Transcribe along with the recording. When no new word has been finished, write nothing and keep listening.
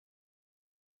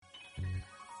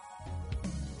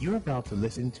You're about to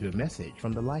listen to a message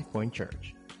from the Life Point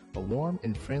Church, a warm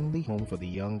and friendly home for the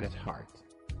young at heart.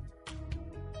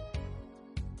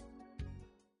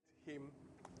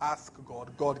 Ask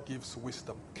God. God gives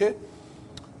wisdom. Okay?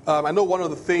 I know one of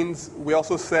the things we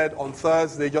also said on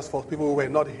Thursday, just for people who were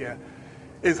not here,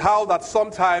 is how that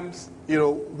sometimes,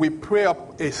 we pray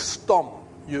up a storm.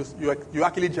 You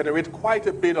actually generate quite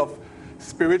a bit of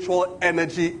spiritual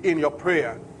energy in your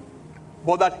prayer.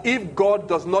 But that if God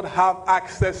does not have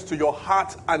access to your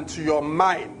heart and to your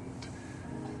mind,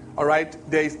 all right,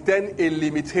 there is then a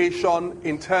limitation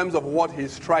in terms of what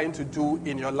He's trying to do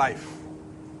in your life.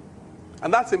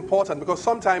 And that's important because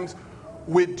sometimes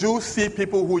we do see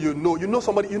people who you know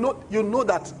somebody, you know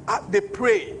that they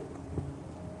pray.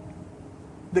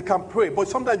 They can pray, but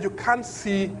sometimes you can't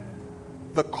see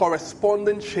the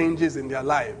corresponding changes in their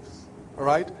lives, all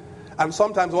right? And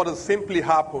sometimes what has simply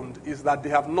happened is that they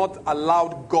have not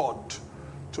allowed God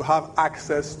to have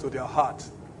access to their heart.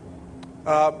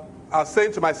 I was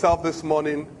saying to myself this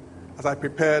morning as I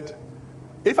prepared,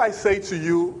 if I say to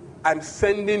you, I'm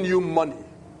sending you money,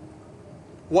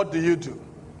 what do you do?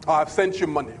 Or I've sent you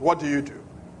money, what do you do?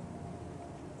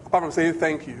 Apart from saying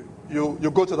thank you, you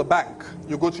go to the bank.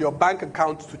 You go to your bank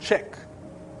account to check.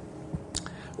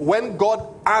 When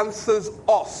God answers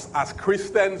us as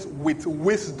Christians with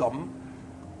wisdom,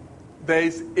 there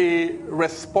is a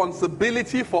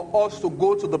responsibility for us to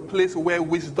go to the place where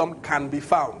wisdom can be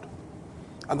found.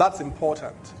 And that's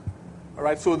important. All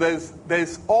right, so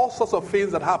there's all sorts of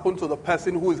things that happen to the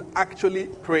person who is actually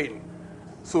praying.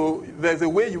 So there's a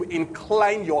way you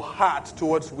incline your heart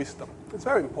towards wisdom. It's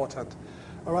very important.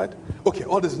 All right? Okay,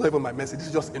 all this is not even my message. This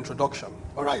is just introduction.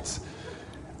 All right.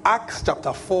 Acts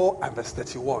chapter 4 and verse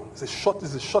 31. This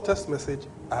is the shortest message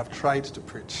I have tried to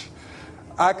preach.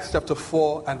 Acts chapter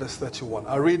 4 and verse 31.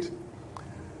 I read,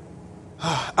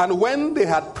 and when they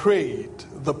had prayed,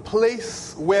 the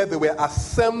place where they were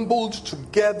assembled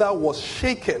together was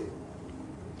shaken,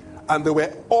 and they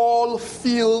were all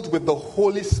filled with the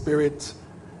Holy Spirit,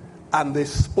 and they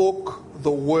spoke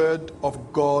the word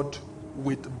of God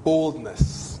with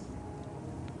boldness.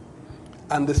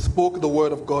 And they spoke the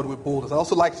word of God with boldness. I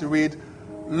also like to read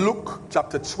Luke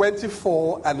chapter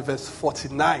 24 and verse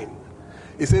 49.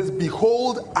 It says,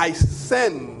 behold, I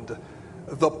send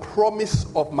the promise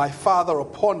of my Father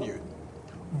upon you,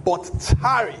 but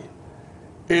tarry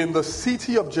in the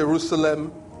city of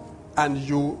Jerusalem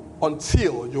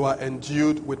until you are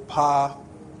endued with power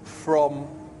from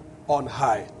on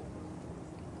high.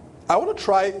 I want to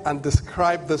try and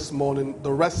describe this morning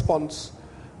the response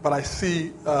that I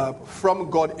see from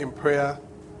God in prayer,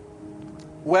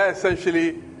 where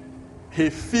essentially He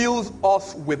fills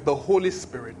us with the Holy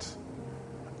Spirit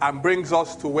and brings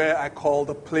us to where I call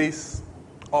the place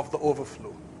of the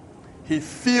overflow. He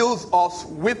fills us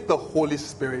with the Holy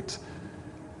Spirit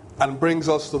and brings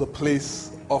us to the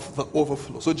place of the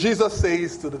overflow. So Jesus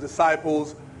says to the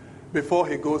disciples before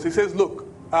He goes, He says, look,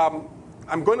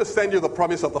 I'm going to send you the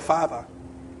promise of the Father.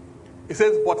 He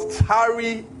says, but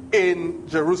tarry in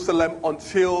Jerusalem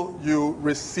until you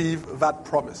receive that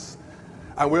promise.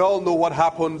 And we all know what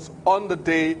happens on the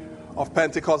day of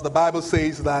Pentecost. The Bible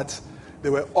says that they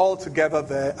were all together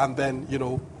there, and then,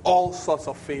 all sorts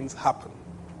of things happen.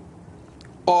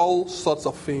 All sorts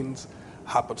of things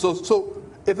happen. So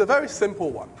it's a very simple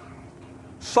one.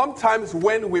 Sometimes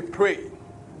when we pray,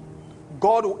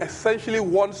 God essentially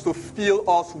wants to fill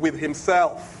us with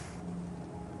Himself.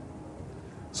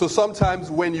 So sometimes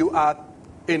when you are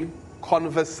in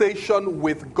conversation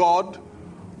with God,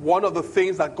 one of the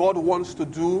things that God wants to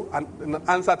do in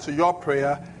answer to your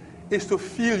prayer is to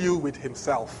fill you with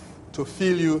Himself, to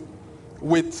fill you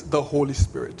with the Holy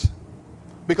Spirit.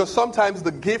 Because sometimes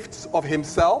the gift of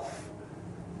Himself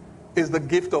is the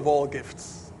gift of all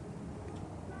gifts.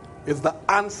 It's the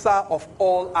answer of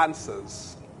all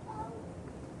answers.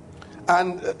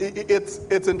 And it's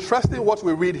interesting what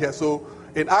we read here. So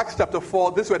in Acts chapter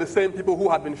 4, these were the same people who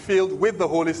had been filled with the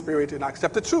Holy Spirit in Acts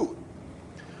chapter 2.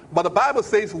 But the Bible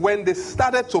says when they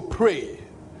started to pray,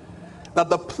 that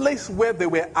the place where they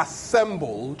were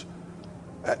assembled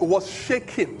was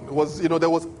shaken. There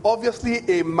was obviously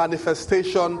a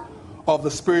manifestation of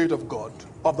the Spirit of God,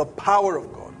 of the power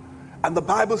of God. And the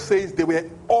Bible says they were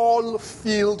all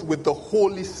filled with the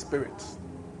Holy Spirit.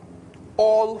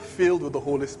 All filled with the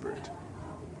Holy Spirit.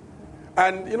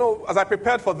 And, as I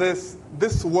prepared for this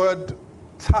word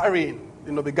tarrying,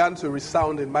 began to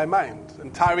resound in my mind.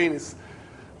 And tarrying is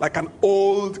like an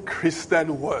old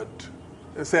Christian word.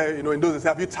 They say, in those days,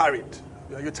 have you tarried?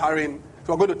 Are you tarrying?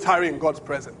 So we're going to tarry in God's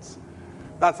presence.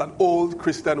 That's an old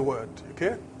Christian word,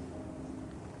 okay?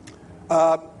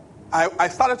 I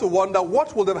started to wonder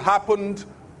what would have happened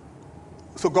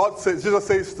So Jesus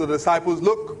says to the disciples,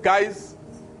 look, guys,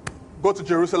 go to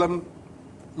Jerusalem,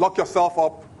 lock yourself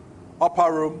up,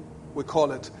 upper room, we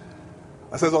call it.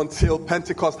 It says until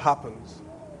Pentecost happens.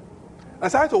 I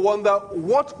started to wonder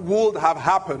what would have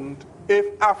happened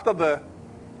if after the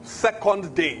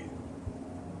second day,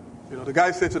 the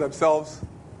guys say to themselves,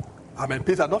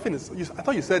 Peter, nothing is, I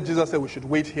thought you said, Jesus said we should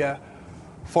wait here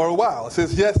for a while. It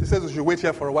says, yes, he says we should wait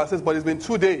here for a while. It says, but it's been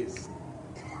 2 days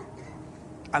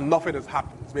and nothing has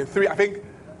happened. It's been 3, I think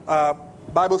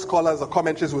Bible scholars or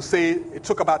commentaries will say it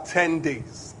took about 10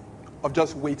 days of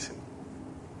just waiting.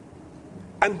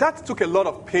 And that took a lot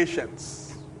of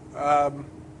patience.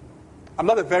 I'm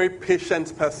not a very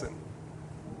patient person.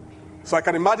 So I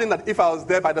can imagine that if I was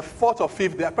there by the 4th or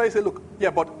 5th day, I'd probably say, look, yeah,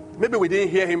 but maybe we didn't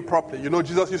hear him properly.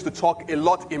 Jesus used to talk a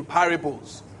lot in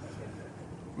parables.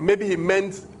 Maybe he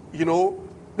meant,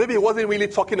 maybe he wasn't really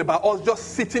talking about us just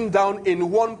sitting down in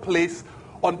one place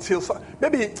until,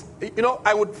 maybe,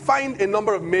 I would find a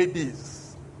number of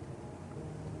maybes.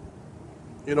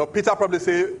 Peter probably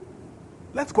say,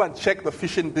 let's go and check the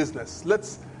fishing business. Let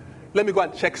me go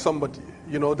and check somebody.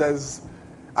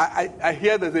 I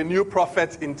hear there's a new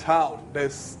prophet in town.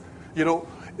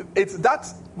 It's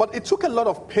that, but it took a lot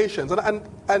of patience.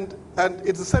 And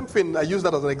it's the same thing, I use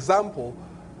that as an example,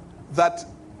 that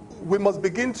we must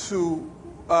begin to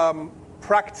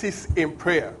practice in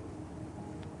prayer.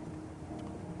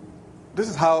 This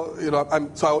is how,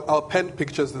 I'll pen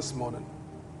pictures this morning.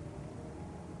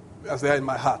 As they are in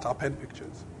my heart, I'll pen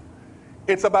pictures.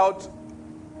 It's about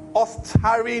us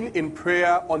tarrying in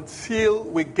prayer until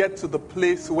we get to the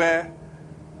place where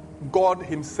God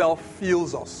himself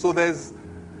feels us. So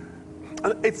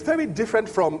it's very different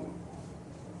from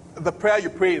the prayer you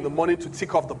pray in the morning to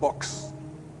tick off the box.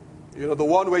 The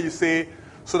one where you say,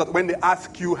 so that when they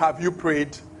ask you, have you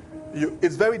prayed?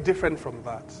 It's very different from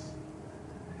that.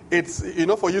 It's,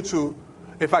 for you to,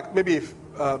 in fact, maybe if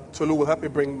Tolu will help me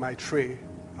bring my tray,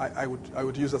 I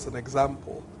would use as an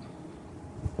example.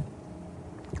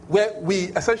 Where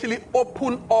we essentially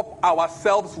open up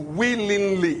ourselves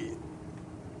willingly.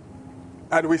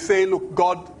 And we say, look,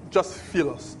 God, just feel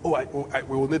us. We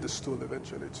will need the stool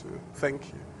eventually too. Thank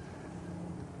you.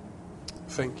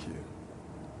 Thank you.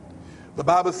 The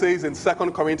Bible says in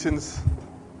 2 Corinthians,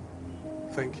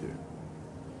 thank you.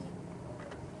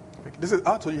 This is,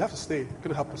 you have to stay. You're going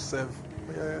to help us serve.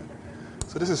 Yeah.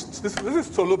 So this is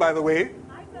Tolu, by the way.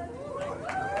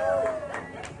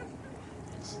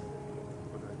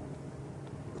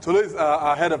 Tolu is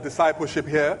our head of discipleship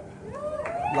here.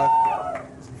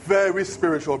 Very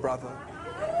spiritual brother.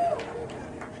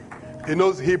 He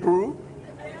knows Hebrew.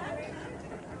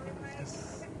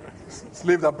 He's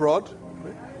lived abroad.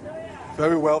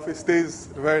 Very wealthy.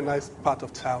 Stays in a very nice part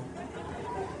of town.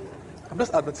 I'm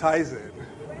just advertising.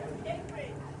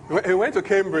 He went to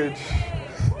Cambridge.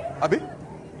 Abi?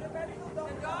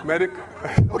 Medic.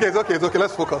 Okay, it's okay.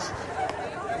 Let's focus.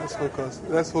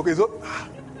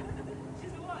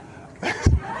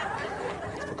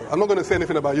 I'm not going to say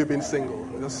anything about you being single.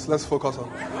 Let's focus on.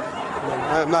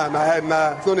 Nah.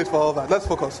 There's no need for all that. Let's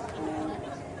focus.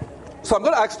 So I'm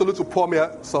going to ask Tolu to pour me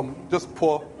some. Just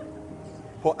pour.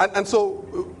 And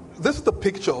so this is the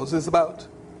pictures. It's about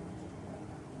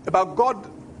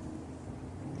God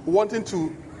wanting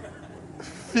to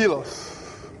feel us.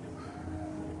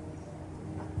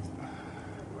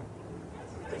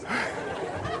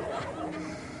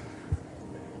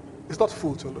 It's not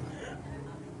full, Tolu.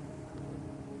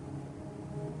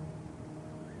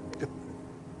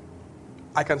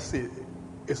 I can see it.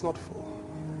 It's not full.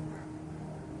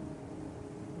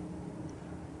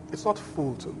 It's not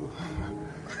full, Tolu.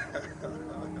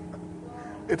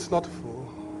 It's not full.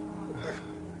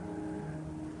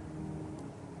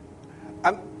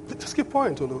 And just keep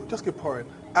pouring, Tolu. Just keep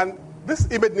pouring. And this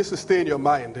image needs to stay in your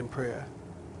mind in prayer.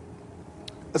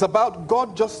 It's about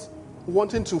God just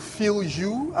wanting to feel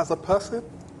you as a person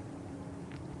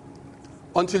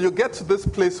until you get to this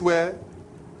place where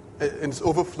it's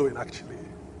overflowing, actually.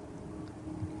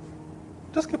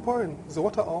 Just keep pouring. Is the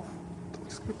water off?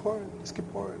 Just keep pouring. Just keep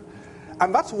pouring.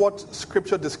 And that's what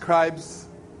Scripture describes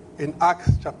in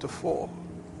Acts chapter 4.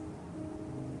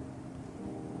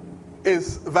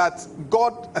 Is that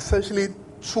God essentially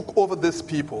took over this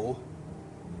people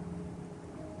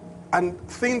and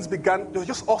things began, there were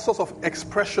just all sorts of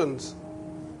expressions.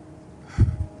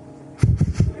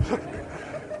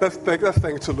 Let's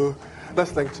thank Tolu.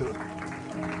 Let's thank Tolu.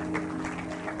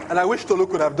 And I wish Tolu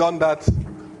could have done that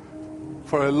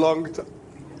for a long time.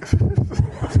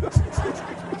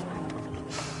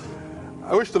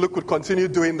 I wish Tolu could continue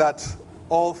doing that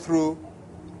all through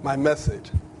my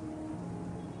message.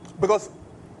 Because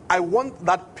I want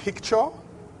that picture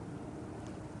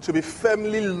to be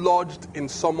firmly lodged in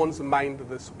someone's mind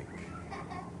this week.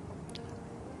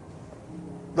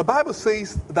 The Bible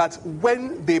says that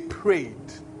when they prayed,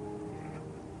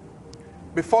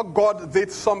 before God did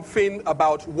something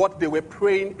about what they were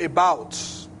praying about,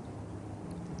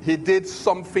 he did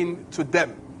something to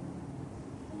them.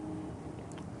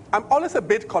 I'm always a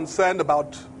bit concerned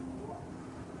about,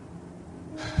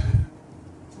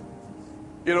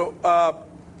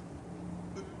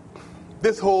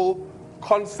 this whole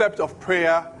concept of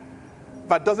prayer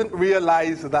that doesn't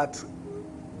realize that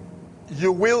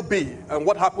you will be, and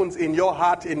what happens in your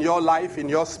heart, in your life, in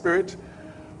your spirit,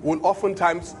 will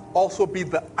oftentimes also be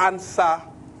the answer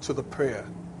to the prayer.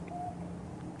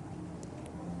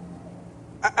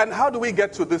 And how do we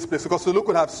get to this place? Because Luke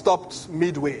could have stopped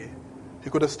midway.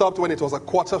 He could have stopped when it was a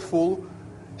quarter full.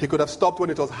 He could have stopped when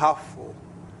it was half full.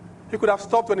 He could have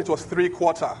stopped when it was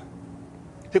 3/4.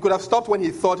 He could have stopped when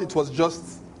he thought it was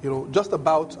just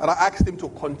about, and I asked him to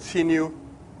continue.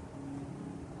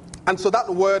 And so that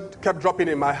word kept dropping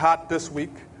in my heart this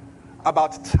week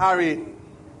about tarrying.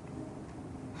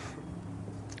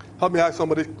 Help me ask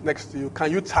somebody next to you,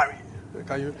 can you tarry?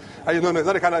 Can you? No, it's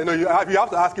not the kind of, you have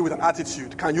to ask it with an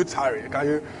attitude. Can you tarry?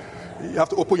 You have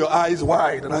to open your eyes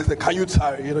wide and I say, can you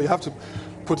tarry? You have to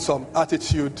put some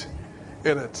attitude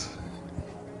in it.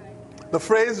 The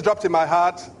phrase dropped in my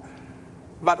heart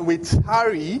that we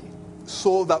tarry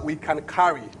so that we can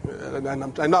carry. And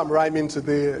I know I'm rhyming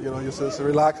today, you say, so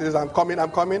relax, I'm coming.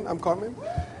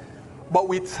 But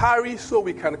we tarry so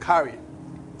we can carry.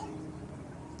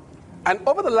 And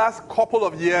over the last couple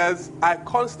of years,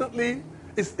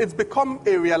 it's become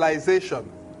a realization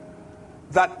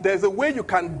that there's a way you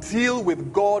can deal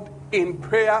with God in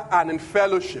prayer and in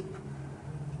fellowship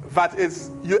that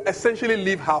is, you essentially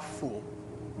live half full.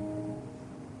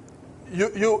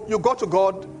 You go to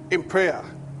God in prayer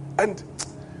and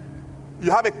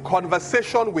you have a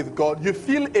conversation with God. You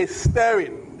feel a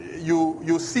stirring.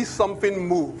 You see something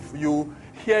move. You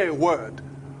hear a word.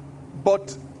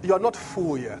 But you're not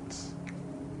full yet.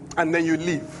 And then you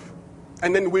leave.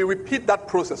 And then we repeat that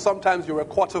process. Sometimes you're a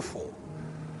quarter full.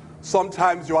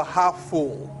 Sometimes you're half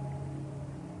full.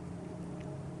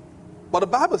 But the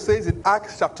Bible says in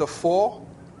Acts chapter 4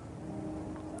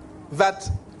 that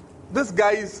these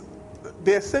guys,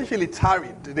 they essentially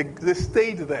tarried. They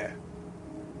stayed there.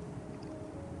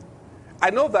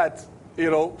 I know that,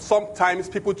 sometimes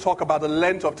people talk about the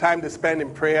length of time they spend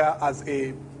in prayer as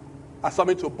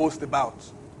something to boast about.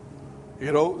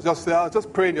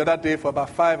 Just praying the other day for about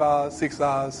 5 hours, 6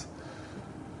 hours.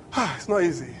 It's not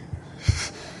easy.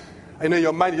 I know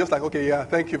your mind is just like, okay, yeah,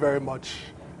 thank you very much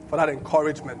for that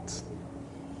encouragement.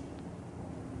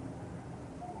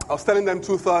 I was telling them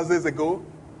 2 Thursdays ago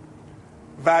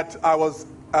that I was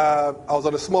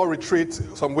on a small retreat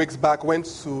some weeks back, went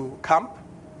to camp,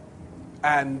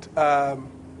 and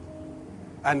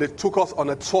they took us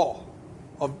on a tour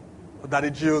of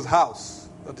Daddy Gio's house.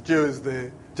 Daddy Gio is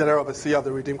the general overseer of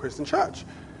the Redeemed Christian Church.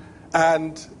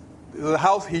 And the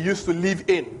house he used to live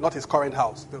in, not his current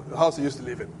house, the house he used to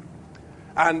live in.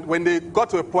 And when they got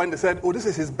to a point, they said, oh, this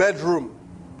is his bedroom.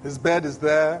 His bed is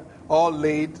there, all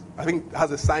laid. I think it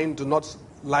has a sign, do not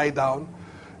lie down,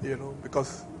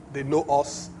 because they know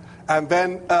us. And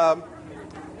then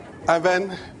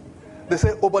they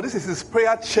say, oh, but this is his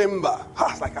prayer chamber.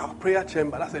 It's like our prayer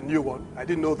chamber. That's a new one. I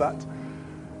didn't know that.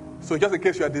 So just in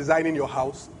case you are designing your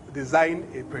house, design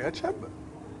a prayer chamber.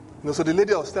 So the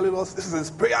lady was telling us, this is his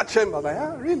prayer chamber. I was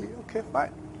like, really? Okay,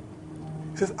 fine.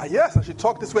 He says, yes, and she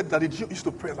talked this way that he used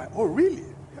to pray. I was like, oh, really?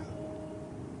 Yeah.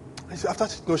 And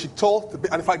after she told,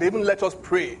 and in fact, they even let us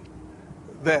pray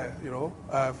there,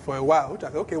 for a while. Which I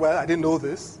said, okay, well, I didn't know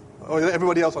this.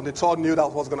 Everybody else on the tour knew that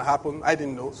was going to happen. I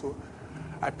didn't know, so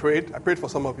I prayed. I prayed for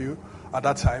some of you at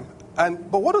that time.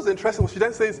 But what was interesting was she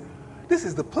then says, this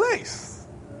is the place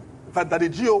that Daddy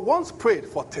Gio once prayed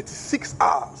for 36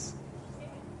 hours.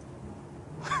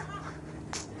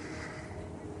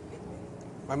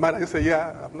 My mind, I say,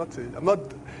 yeah, I'm not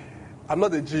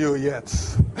a Gio yet.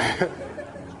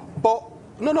 But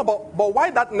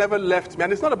why that never left me,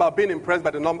 and it's not about being impressed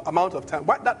by the amount of time,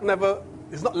 why that never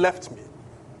is not left me,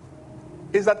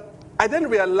 is that I then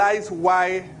realized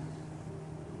why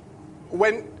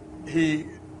when he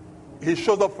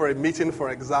shows up for a meeting,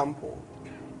 for example,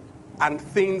 and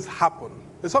things happen,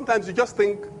 and sometimes you just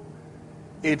think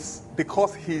it's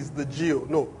because he's the Gio.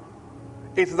 No.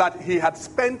 It's that he had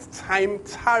spent time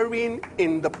tarrying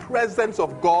in the presence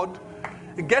of God.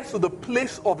 It gets to the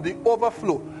place of the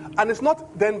overflow. And it's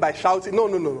not then by shouting, no.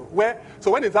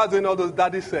 So when he starts doing all those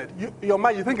Daddy said, your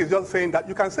mind, you think it's just saying that.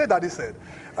 You can say Daddy said.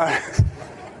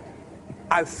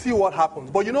 And see what happens.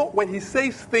 But when he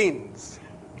says things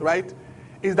right,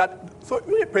 is that, so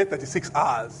when you pray 36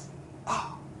 hours,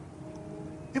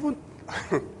 even,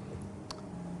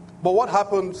 but what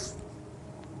happens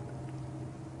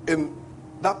in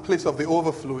that place of the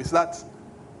overflow is that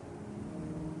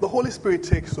the Holy Spirit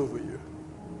takes over you.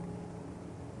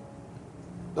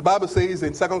 The Bible says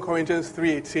in 2 Corinthians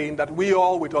 3:18 that we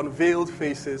all with unveiled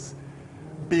faces,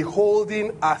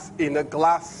 beholding as in a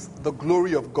glass the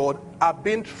glory of God, are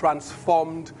being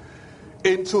transformed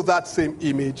into that same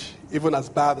image, even as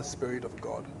by the Spirit of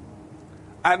God.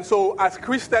 And so as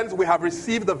Christians, we have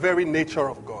received the very nature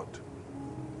of God.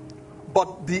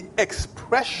 But the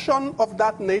expression of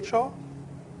that nature,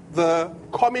 the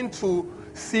coming to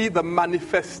see the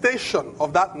manifestation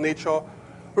of that nature,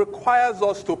 requires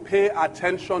us to pay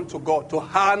attention to God, to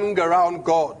hang around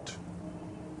God.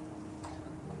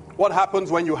 What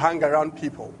happens when you hang around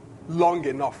people long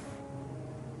enough?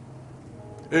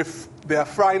 If they are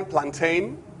frying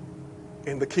plantain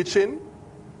in the kitchen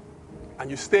and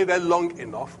you stay there long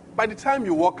enough, by the time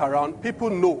you walk around, people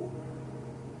know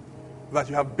that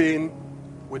you have been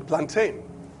with plantain.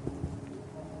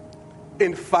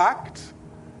 In fact,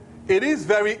 it is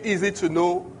very easy to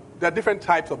know there are different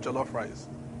types of jollof rice.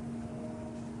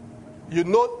 You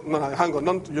know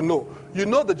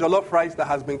the jollof rice that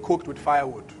has been cooked with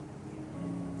firewood.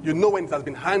 You know when it has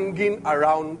been hanging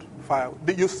around fire.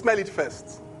 You smell it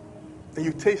first, and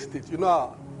you taste it. You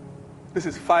know, this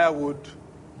is firewood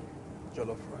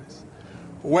jollof rice.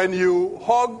 When you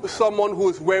hug someone who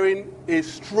is wearing a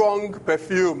strong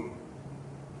perfume,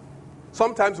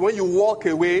 sometimes when you walk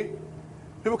away,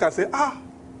 people can say,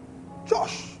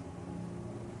 Josh,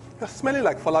 you're smelling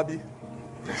like Falabi.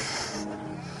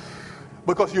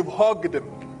 Because you've hugged them.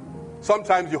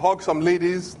 Sometimes you hug some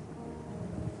ladies,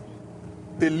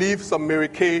 they leave some Mary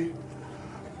Kay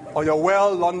or your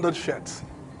well-laundered shirt.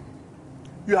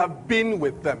 You have been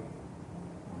with them.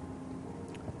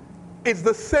 It's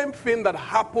the same thing that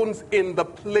happens in the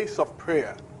place of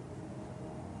prayer.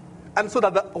 And so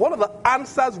that one of the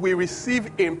answers we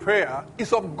receive in prayer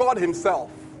is of God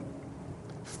himself,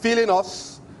 filling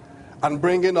us and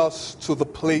bringing us to the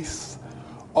place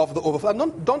of the overflow.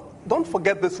 And don't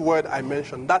forget this word I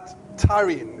mentioned. That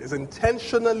tarrying is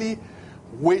intentionally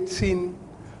waiting.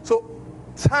 So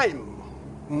time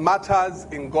matters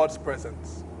in God's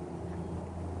presence.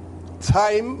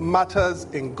 Time matters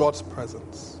in God's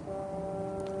presence.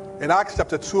 In Acts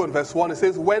chapter 2 and verse 1, it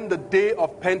says, when the day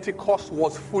of Pentecost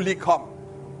was fully come.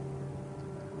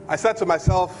 I said to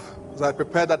myself as I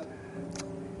prepared that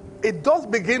it does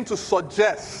begin to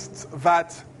suggest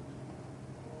that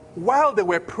while they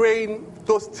were praying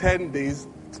those 10 days,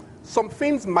 some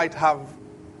things might have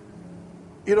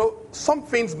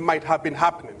been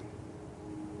happening.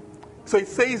 So it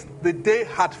says the day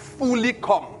had fully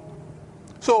come.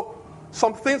 So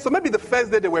maybe the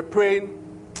first day they were praying,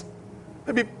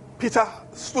 maybe Peter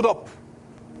stood up,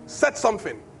 said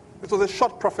something. It was a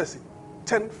short prophecy,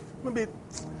 maybe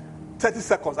 30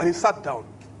 seconds, and he sat down.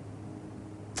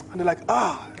 And they're like,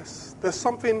 there's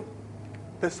something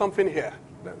here.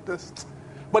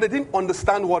 But they didn't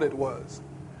understand what it was.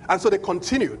 And so they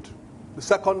continued. The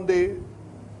second day,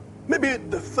 maybe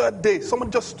the third day,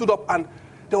 someone just stood up and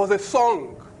there was a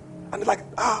song. And they're like,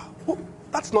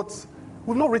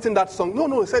 we've not written that song.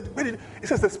 No, it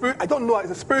says the Spirit, I don't know,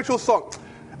 it's a spiritual song.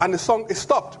 And the song is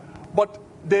stopped. But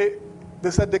they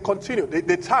said they continued,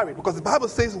 they tarried. Because the Bible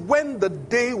says when the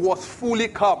day was fully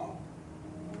come,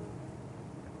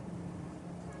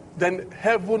 then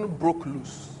heaven broke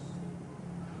loose.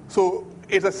 So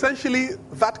it's essentially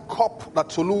that cup that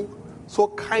Tolu so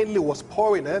kindly was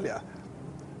pouring earlier.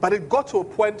 But it got to a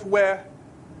point where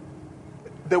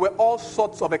there were all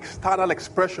sorts of external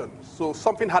expressions. So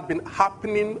something had been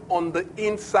happening on the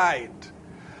inside.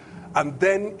 And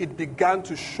then it began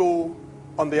to show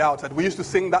on the outside. We used to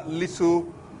sing that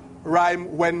little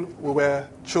rhyme when we were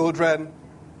children.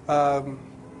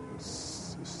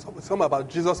 Something about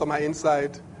Jesus on my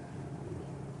inside.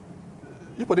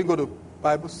 You didn't go to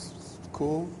Bible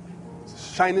school?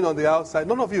 Shining on the outside.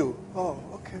 None of you? Oh,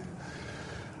 okay.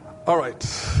 All right.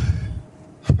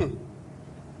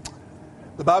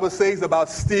 The Bible says about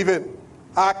Stephen,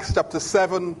 Acts chapter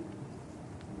 7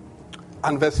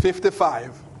 and verse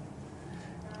 55.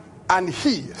 And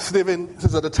he, Stephen, this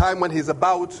is at the time when he's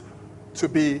about to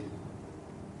be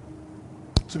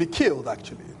killed,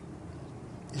 actually.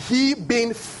 He,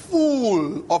 being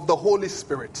full of the Holy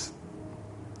Spirit,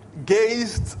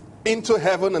 gazed into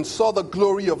heaven and saw the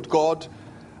glory of God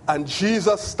and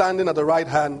Jesus standing at the right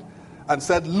hand and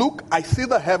said, look, I see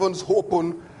the heavens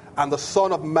open and the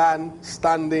Son of Man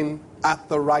standing at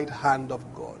the right hand of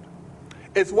God.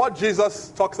 It's what Jesus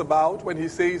talks about when he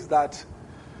says that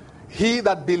He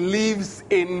that believes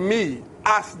in me,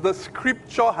 as the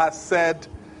scripture has said,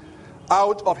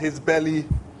 out of his belly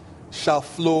shall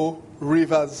flow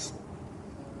rivers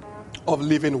of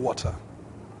living water.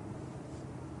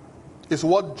 It's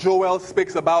what Joel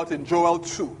speaks about in Joel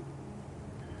 2.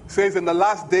 It says, in the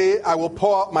last day I will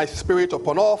pour out my spirit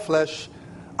upon all flesh,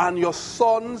 and your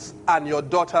sons and your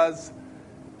daughters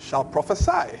shall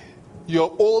prophesy.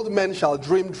 Your old men shall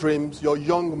dream dreams, your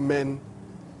young men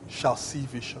shall see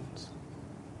visions.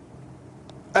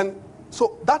 And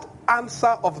so that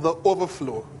answer of the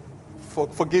overflow,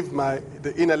 forgive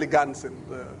the inelegance in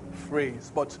the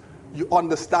phrase, but you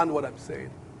understand what I'm saying,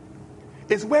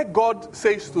 is where God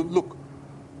says to, look,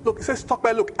 he says,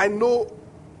 look, I know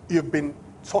you've been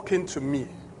talking to me.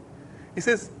 He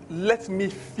says, let me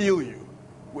fill you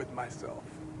with myself.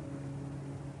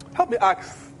 Help me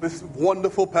ask this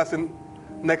wonderful person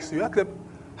next to you, ask them,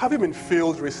 have you been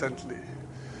filled recently?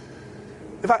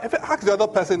 If I ask the other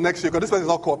person next to you, because this person is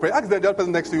not cooperating, ask the other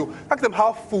person next to you, ask them,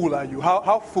 how full are you?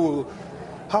 How full?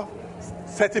 How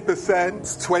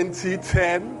 30%, 20,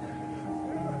 10?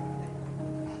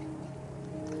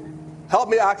 Help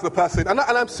me ask the person, and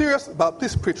I'm serious about,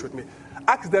 please preach with me.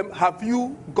 Ask them, have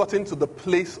you gotten to the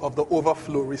place of the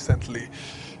overflow recently?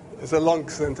 It's a long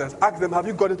sentence. Ask them, have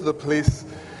you gotten to the place?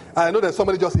 I know there's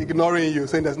somebody just ignoring you,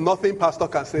 saying there's nothing pastor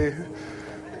can say.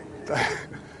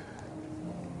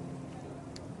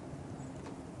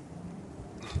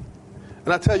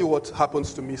 And I tell you what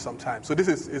happens to me sometimes. So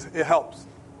it helps.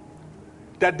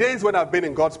 There are days when I've been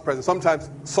in God's presence. Sometimes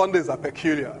Sundays are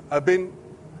peculiar.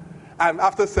 And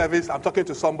after service, I'm talking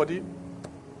to somebody,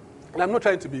 and I'm not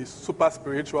trying to be super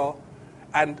spiritual,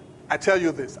 and I tell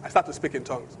you this, I start to speak in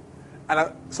tongues.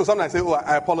 And so sometimes I say,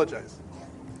 I apologize.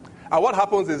 And what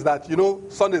happens is that,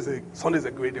 Sunday's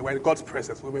a great day. We're in God's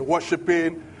presence. We've been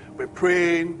worshiping, we're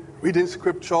praying, reading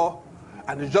scripture,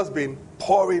 and it's just been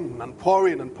pouring and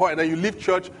pouring and pouring. And then you leave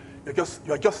church,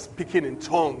 you're just speaking in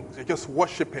tongues, you're just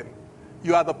worshiping.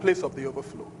 You are the place of the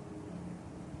overflow.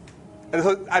 And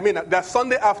so, there are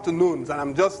Sunday afternoons, and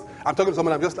I'm talking to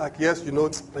someone, I'm just like, yes,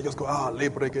 I just go,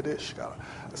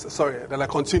 sorry, then I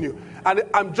continue. And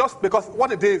I'm just, because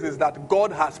what it is that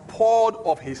God has poured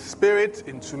of his spirit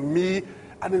into me,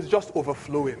 and it's just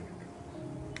overflowing.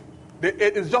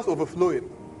 It is just overflowing.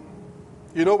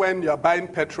 When you're buying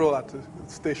petrol at the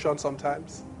station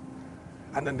sometimes,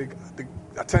 and then the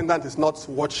attendant is not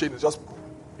watching, it's just,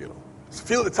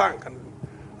 fill the tank, and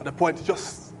at the point,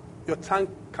 your tank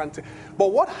can't take.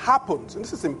 But what happens, and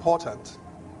this is important,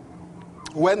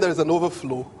 when there is an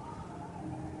overflow,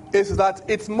 is that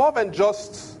it's more than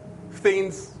just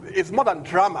things, it's more than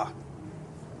drama.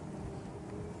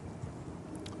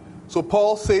 So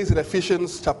Paul says in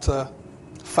Ephesians chapter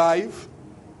 5,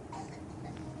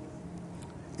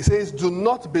 he says, do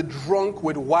not be drunk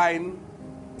with wine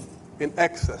in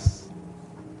excess.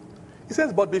 He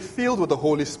says, but be filled with the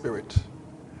Holy Spirit.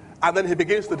 And then he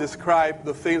begins to describe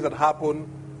the things that happen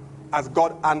as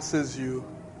God answers you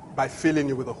by filling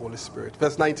you with the Holy Spirit.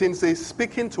 Verse 19 says,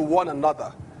 speaking to one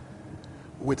another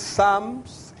with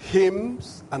psalms,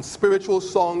 hymns, and spiritual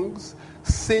songs,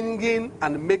 singing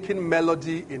and making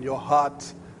melody in your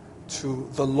heart to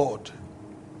the Lord.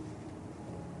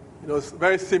 It's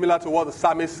very similar to what the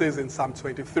psalmist says in Psalm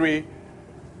 23.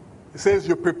 He says,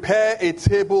 you prepare a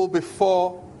table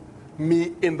before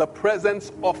me in the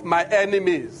presence of my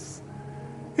enemies.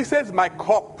 He says, my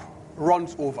cup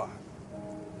runs over.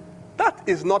 That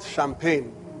is not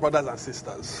champagne, brothers and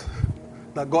sisters,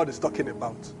 that God is talking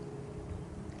about.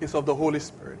 It's of the Holy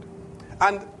Spirit.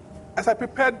 And as I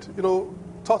prepared,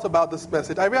 thought about this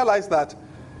message, I realized that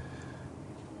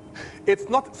it's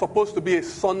not supposed to be a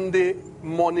Sunday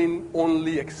morning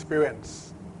only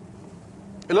experience.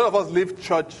 A lot of us leave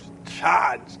church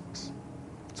charged.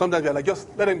 Sometimes you're like, just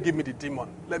let them give me the demon.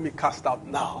 Let me cast out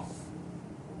now.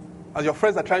 As your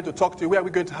friends are trying to talk to you, where are we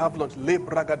going to have lunch?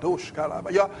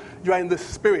 But you are in the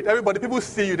spirit. People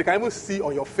see you. They can even see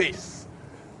on your face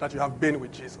that you have been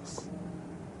with Jesus.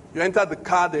 You enter the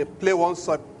car, they play one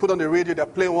song, put on the radio, they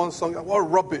play one song. What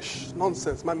rubbish,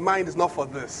 nonsense. My mind is not for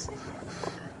this.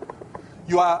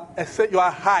 You are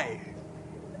high.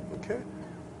 Okay?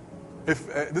 This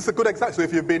is a good example. So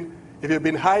if you've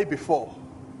been high before,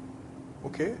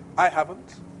 okay, I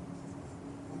haven't.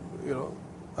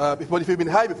 But if you've been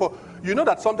high before, you know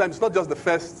that sometimes it's not just the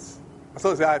first.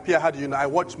 Someone say, Pierre, how do you know? I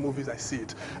watch movies, I see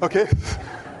it. Okay?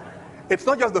 It's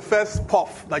not just the first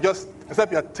puff,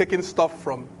 except you're taking stuff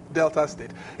from Delta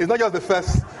State. It's not just the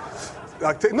first.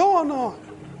 No.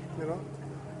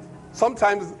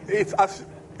 Sometimes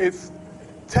it's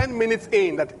 10 minutes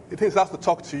in that it starts to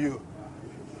talk to you.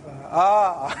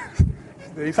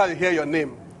 You start to hear your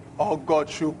name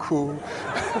Ogochukwu.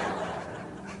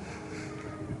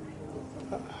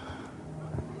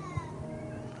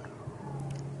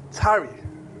 Tarry.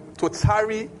 To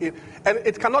tarry. And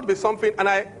it cannot be something, when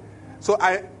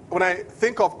I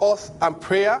think of us and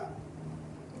prayer,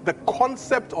 the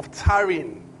concept of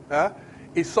tarrying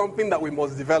is something that we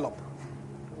must develop.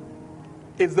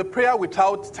 It's the prayer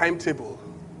without timetable.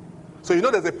 So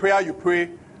there's a prayer you pray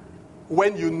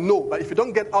when you know that if you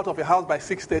don't get out of your house by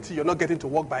 6:30, you're not getting to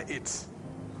work by 8.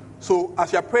 So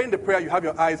as you're praying the prayer, you have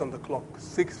your eyes on the clock,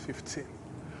 6:15.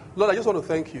 Lord, I just want to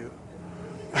thank you.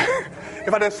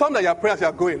 If there's something that you're praying as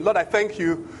you're going, Lord, I thank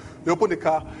you. You open the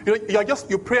car.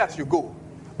 You pray as you go.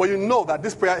 But you know that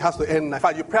this prayer has to end. In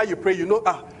fact, you pray,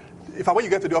 when you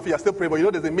get to the office, you're still praying,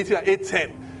 but there's a meeting at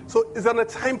 8:10. So it's on a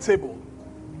timetable.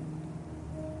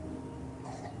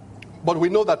 But we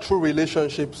know that true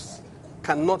relationships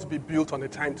cannot be built on a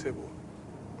timetable.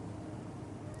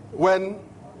 When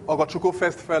Ogochukwu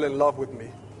first fell in love with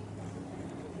me,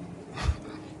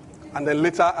 and then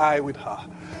later I with her,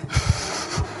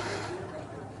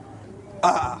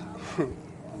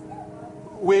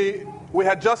 we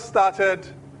had just started,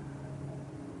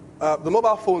 the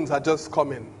mobile phones had just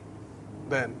come in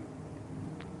then.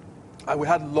 And we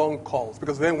had long calls,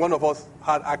 because then one of us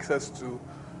had access to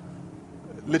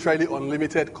literally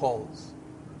unlimited calls.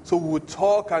 So we would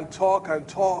talk and talk and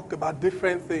talk about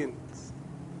different things.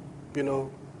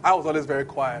 I was always very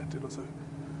quiet, so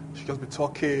she'd just be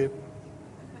talking.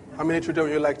 How many children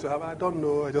would you like to have? I don't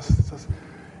know. I just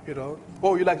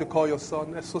what would you like to call your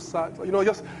son? That's so sad.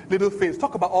 Just little things.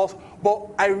 Talk about us. But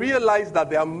I realized that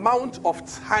the amount of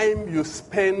time you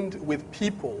spend with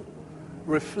people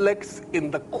reflects in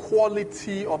the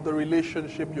quality of the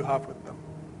relationship you have with them.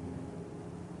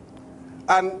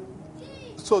 And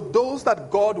so those that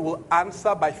God will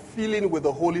answer by filling with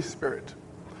the Holy Spirit.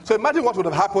 So imagine what would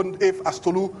have happened if, as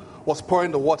Tolu was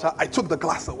pouring the water, I took the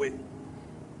glass away.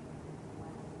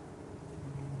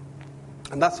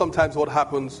 And that's sometimes what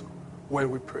happens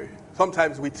when we pray.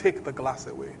 Sometimes we take the glass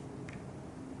away.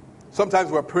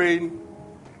 Sometimes we're praying,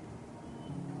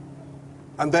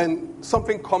 and then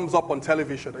something comes up on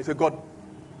television. I say, God,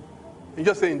 you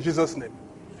just say in Jesus' name.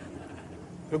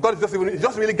 God is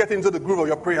just really getting into the groove of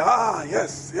your prayer.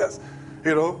 Yes.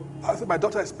 I said, my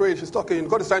daughter is praying, she's talking.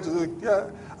 God is trying to say, yeah,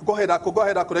 go ahead, Akko.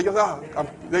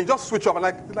 Then you just switch off and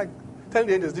like tell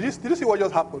the angels, did you see what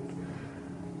just happened?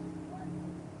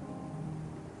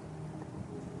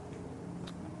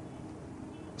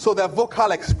 So there are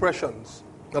vocal expressions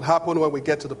that happen when we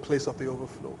get to the place of the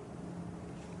overflow.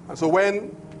 And so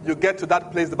when you get to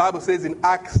that place, the Bible says in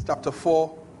Acts chapter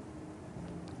 4,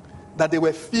 that they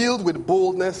were filled with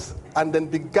boldness and then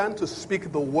began to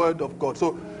speak the word of God.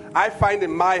 So I find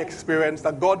in my experience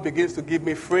that God begins to give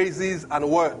me phrases and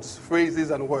words.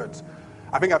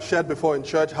 I think I've shared before in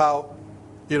church how,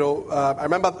 I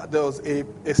remember there was a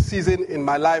season in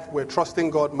my life where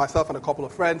trusting God, myself and a couple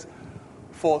of friends,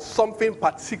 for something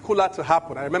particular to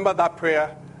happen. I remember that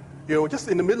prayer, just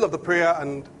in the middle of the prayer,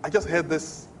 and I just heard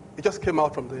this, it just came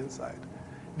out from the inside.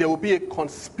 There will be a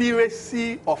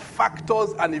conspiracy of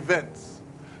factors and events.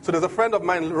 So there's a friend of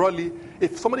mine, Rolly,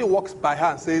 if somebody walks by her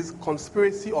and says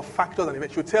conspiracy of factors and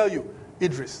events, she'll tell you,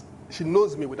 Idris, she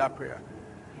knows me with that prayer.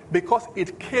 Because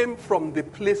it came from the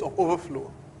place of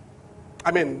overflow.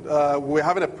 I mean, we were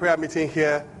having a prayer meeting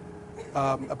here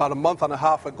about a month and a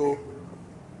half ago,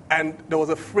 and there was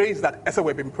a phrase that, I said,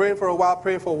 we've been praying for a while,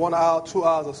 praying for 1 hour, 2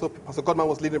 hours or so. Pastor Godman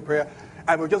was leading prayer.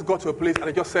 And we just got to a place and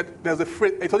I just said, there's a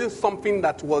phrase, it wasn't something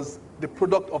that was the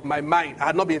product of my mind. I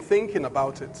had not been thinking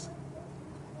about it.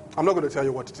 I'm not going to tell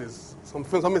you what it is. Some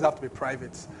things have to be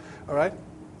private. All right?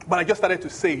 But I just started to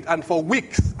say it. And for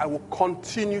weeks, I will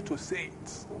continue to say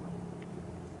it.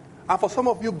 And for some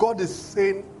of you, God is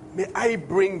saying, may I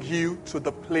bring you to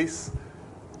the place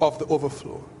of the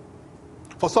overflow.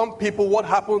 For some people, what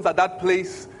happens at that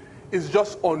place is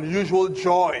just unusual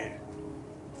joy.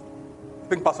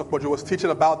 I think Pastor Kojo was teaching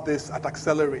about this at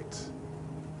Accelerate.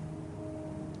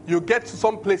 You get to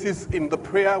some places in the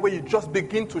prayer where you just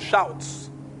begin to shout.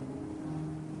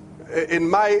 In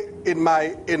my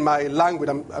language,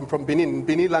 I'm from Benin.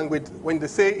 Benin language, when they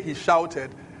say he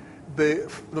shouted, the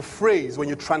phrase, when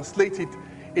you translate it,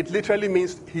 it literally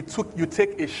means you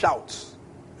take a shout.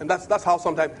 And that's how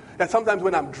sometimes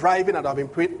when I'm driving and I've been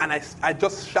praying and I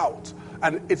just shout.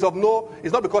 And it's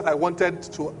not because I wanted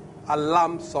to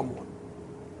alarm someone.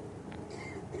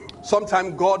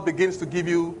 Sometimes God begins to give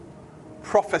you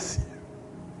prophecy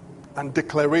and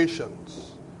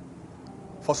declarations.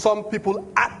 For some people,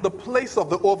 at the place of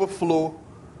the overflow,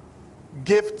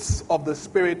 gifts of the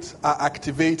Spirit are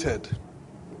activated.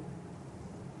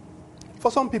 For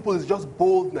some people, it's just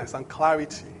boldness and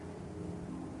clarity.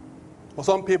 For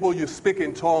some people, you speak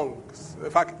in tongues. In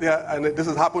fact, and this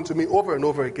has happened to me over and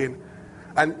over again.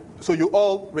 And so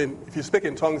if you speak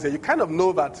in tongues here, you kind of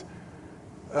know that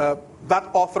that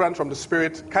utterance from the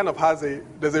Spirit kind of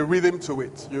there's a rhythm to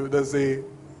it. There's a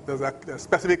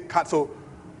specific cut. So,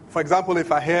 for example,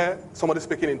 if I hear somebody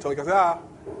speaking in tongues, I say,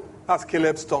 that's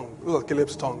Caleb's tongue. Those are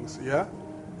Caleb's tongues, yeah?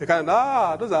 You kind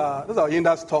of, those are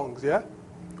Yinda's tongues, yeah?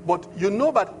 But you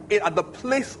know that at the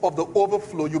place of the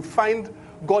overflow, you find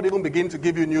God even begin to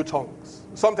give you new tongues.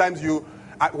 Sometimes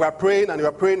we're praying and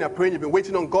you're praying, you've been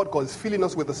waiting on God, God is filling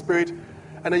us with the Spirit,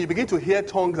 and then you begin to hear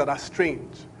tongues that are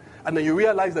strange. And then you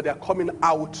realize that they're coming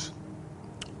out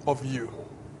of you.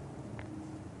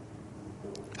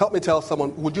 Help me tell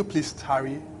someone, would you please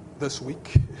tarry this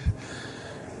week?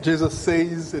 Jesus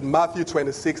says in Matthew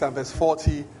 26 and verse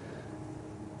 40,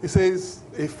 he says,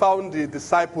 he found the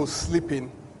disciples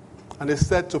sleeping, and he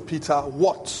said to Peter,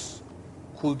 what?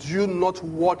 Could you not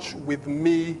watch with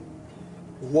me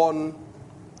 1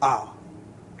 hour?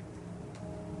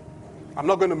 I'm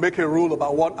not going to make a rule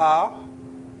about 1 hour,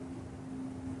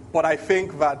 but I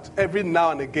think that every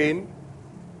now and again,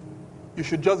 you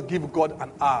should just give God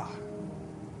an hour.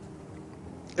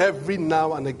 Every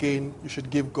now and again, you should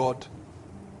give God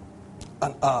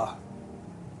an hour.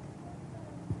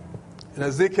 In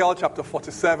Ezekiel chapter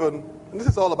 47, and this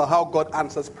is all about how God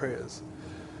answers prayers.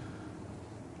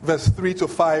 Verse 3 to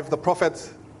 5, the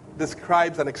prophet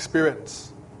describes an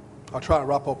experience. I'll try and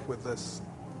wrap up with this.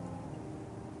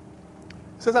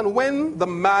 It says, and when the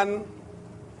man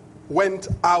went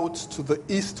out to the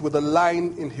east with a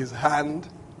line in his hand,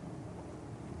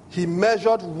 he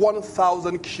measured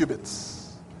 1,000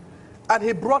 cubits, and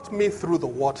he brought me through the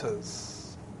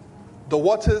waters. The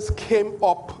waters came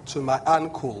up to my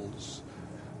ankles.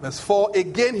 Verse 4,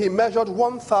 again he measured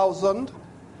 1,000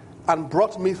 and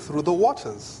brought me through the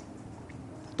waters.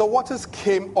 The waters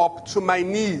came up to my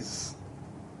knees.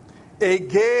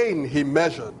 Again he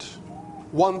measured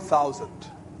 1,000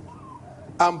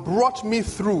 and brought me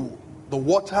through. The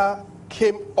water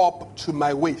came up to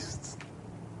my waist.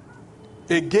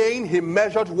 Again he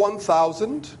measured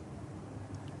 1,000,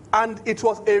 and it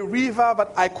was a river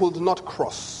that I could not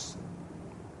cross,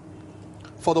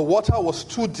 for the water was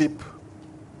too deep,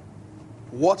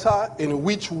 water in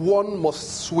which one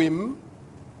must swim,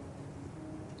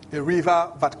 a river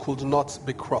that could not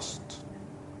be crossed.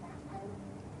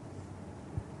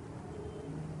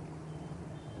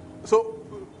 So,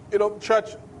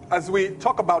 church, as we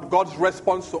talk about God's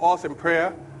response to us in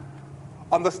prayer,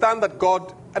 understand that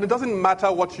God, and it doesn't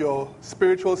matter what your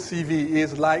spiritual CV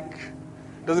is like,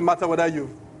 it doesn't matter whether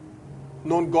you've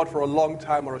known God for a long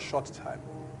time or a short time,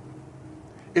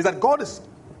 is that God is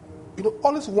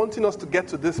always wanting us to get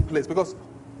to this place, because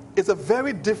it's a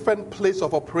very different place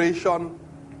of operation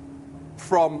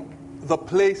from the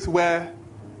place where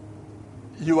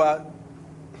you are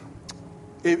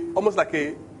almost like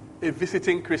a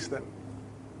visiting Christian.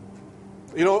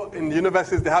 In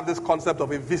universities, they have this concept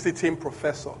of a visiting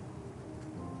professor.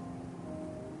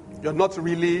 You're not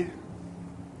really...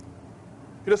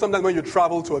 sometimes when you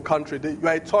travel to a country, you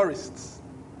are a tourist.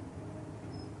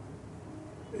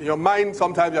 In your mind,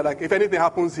 sometimes you're like, if anything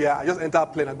happens here, I just enter a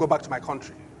plane and go back to my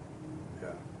country. Yeah.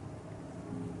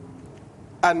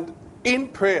 And in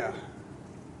prayer,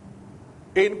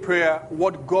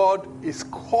 what God is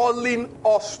calling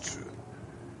us to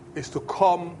is to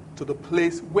come to the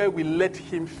place where we let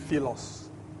him fill us.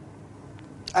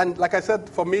 And like I said,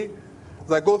 for me,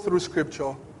 as I go through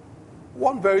Scripture,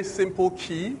 one very simple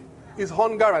key is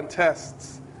hunger and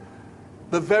thirst.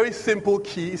 The very simple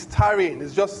key is tarrying.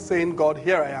 It's just saying, God,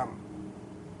 here I am.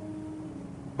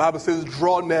 The Bible says,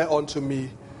 draw near unto me,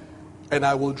 and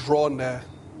I will draw near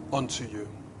unto you.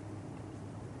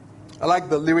 I like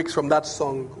the lyrics from that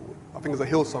song, I think it's a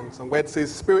Hillsong song, where it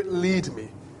says, Spirit, lead me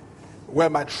where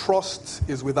my trust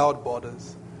is without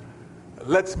borders.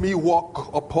 Let me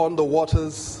walk upon the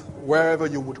waters wherever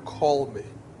you would call me.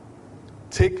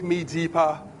 Take me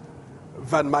deeper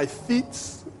than my feet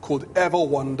could ever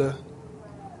wander,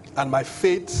 and my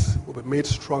faith will be made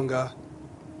stronger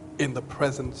in the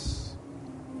presence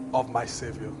of my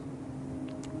Savior.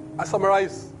 I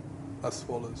summarize as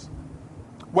follows.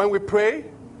 When we pray,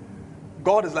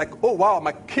 God is like, oh wow,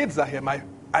 my kids are here.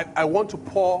 I want to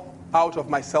pour out of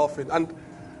myself in. And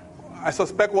I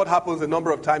suspect what happens a number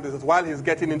of times is that while he's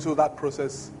getting into that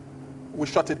process, we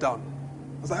shut it down.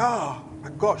 It's like, oh my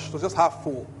gosh, it was just half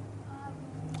full.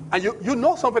 And you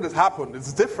know something has happened.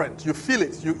 It's different. You feel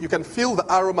it. You can feel the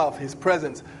aroma of his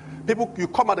presence. People, you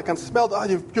come out, they can smell,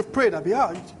 you've prayed.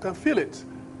 You can feel it.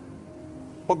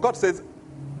 But God says,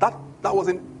 that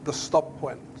wasn't the stop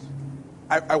point.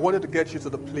 I wanted to get you to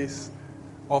the place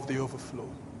of the overflow.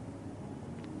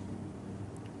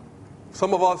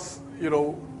 Some of us,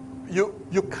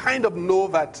 you kind of know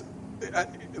that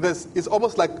it's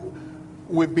almost like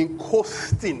we've been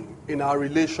coasting in our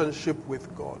relationship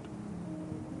with God.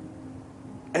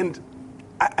 And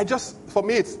for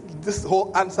me, it's this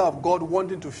whole answer of God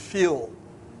wanting to fill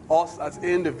us as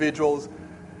individuals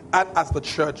and as the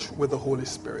church with the Holy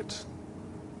Spirit.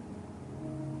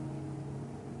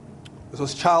 This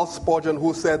was Charles Spurgeon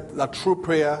who said that true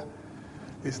prayer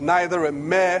is neither a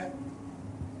mere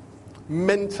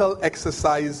mental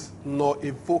exercise nor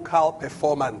a vocal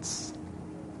performance.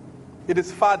 It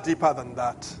is far deeper than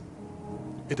that.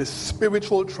 It is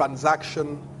spiritual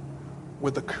transaction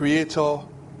with the Creator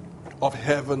of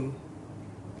heaven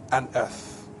and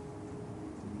earth.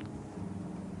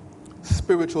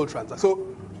 Spiritual transaction.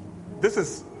 So this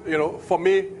is, for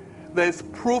me, there's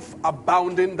proof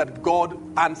abounding that God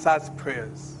answers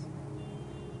prayers.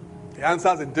 He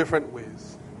answers in different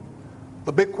ways.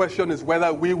 The big question is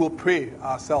whether we will pray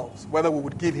ourselves, whether we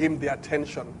would give him the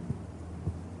attention.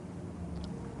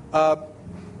 I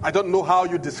don't know how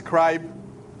you describe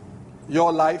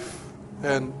your life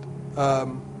and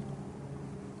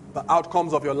the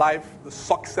outcomes of your life, the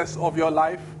success of your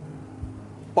life.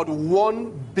 But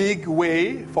one big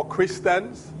way for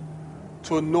Christians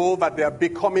to know that they are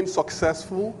becoming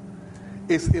successful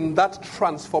is in that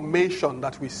transformation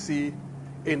that we see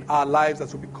in our lives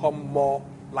as we become more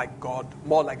like God,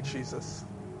 more like Jesus.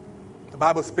 The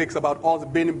Bible speaks about us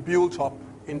being built up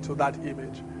into that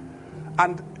image.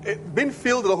 And being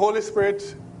filled with the Holy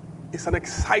Spirit is an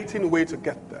exciting way to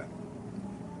get there.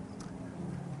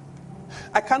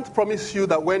 I can't promise you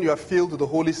that when you are filled with the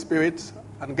Holy Spirit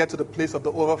and get to the place of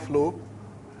the overflow,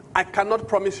 I cannot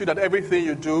promise you that everything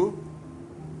you do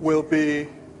will be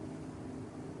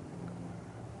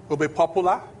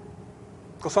popular.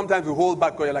 Because sometimes we hold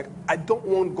back, you're like, I don't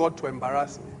want God to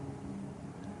embarrass me.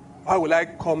 Why will I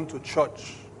come to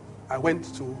church? I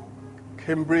went to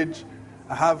Cambridge,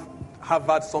 I have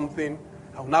Harvard something,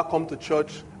 I will now come to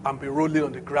church and be rolling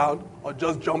on the ground or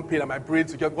just jumping and my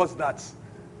brains together. What's that?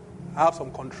 I have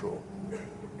some control.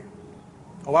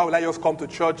 Or why will I just come to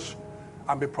church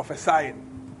and be prophesying?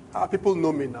 People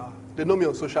know me now. They know me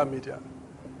on social media.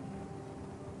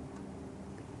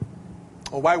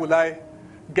 Or why will I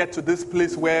get to this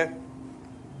place where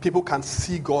people can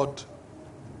see God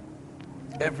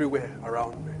everywhere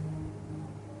around me?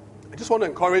 I just want to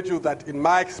encourage you that in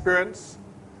my experience,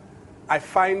 I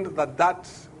find that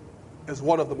is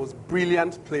one of the most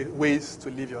brilliant ways to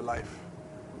live your life.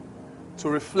 To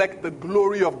reflect the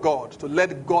glory of God, to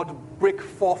let God break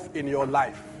forth in your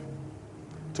life.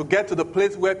 To get to the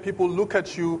place where people look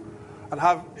at you and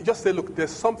just say, look,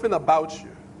 there's something about you.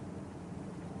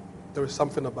 There is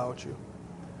something about you.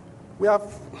 We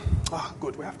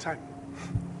have time.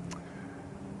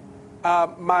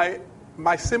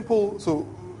 My simple,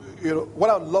 what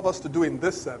I would love us to do in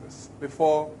this service,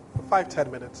 before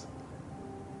 5-10 minutes,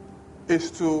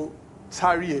 is to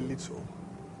tarry a little.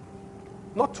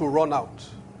 Not to run out.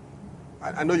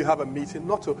 I know you have a meeting.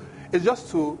 It's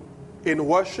just to, in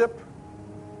worship,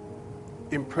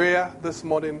 in prayer this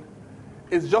morning,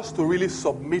 it's just to really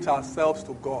submit ourselves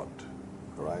to God.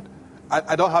 All right?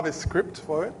 I don't have a script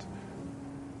for it.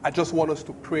 I just want us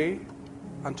to pray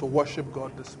and to worship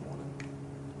God this morning.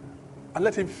 And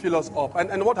let him fill us up.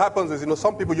 And what happens is,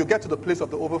 some people, you get to the place of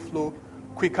the overflow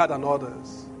quicker than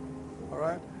others. All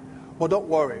right? But don't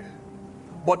worry.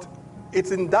 But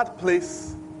it's in that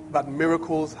place that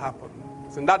miracles happen.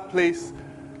 It's in that place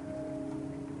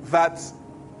that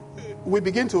we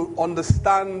begin to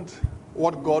understand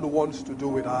what God wants to do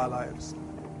with our lives.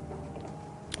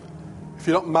 If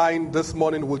you don't mind this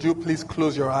morning, would you please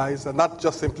close your eyes? And not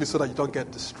just simply so that you don't get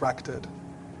distracted.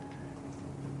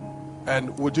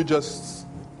 And would you just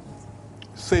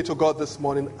say to God this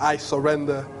morning, I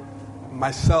surrender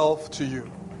myself to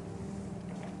you.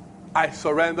 I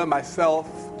surrender myself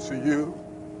to you.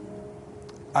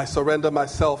 I surrender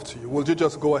myself to you. Would you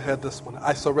just go ahead this morning?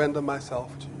 I surrender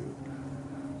myself to you.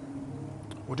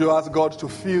 Would you ask God to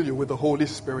fill you with the Holy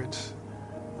Spirit?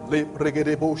 The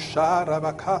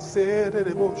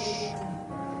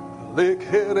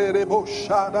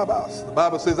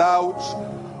Bible says, out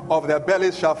of their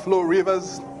bellies shall flow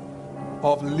rivers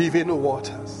of living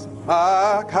waters.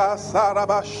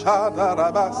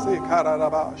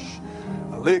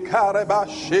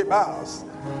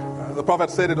 The prophet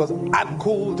said it was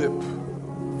ankle deep,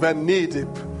 then knee deep,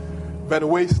 then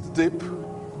waist deep.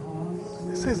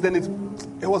 He says then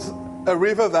it was a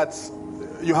river that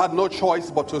you had no choice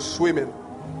but to swim in.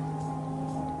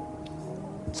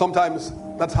 Sometimes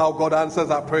that's how God answers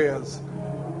our prayers.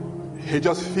 He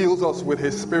just fills us with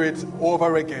His Spirit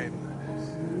over again.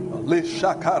 Would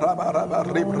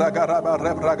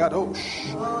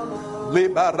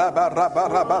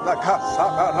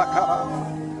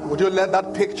you let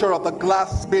that picture of the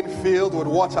glass being filled with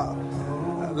water,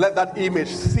 let that image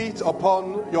sit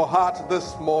upon your heart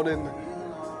this morning?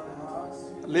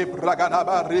 Thank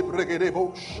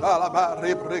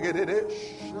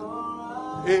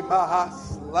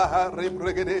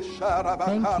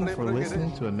you for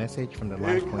listening to a message from the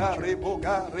Life Point Church. To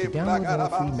download more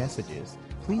free messages,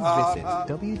 please visit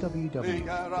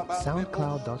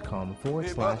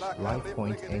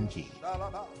www.soundcloud.com/lifepointng.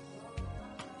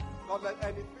 Don't let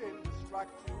anything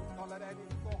distract you. Don't let any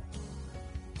thought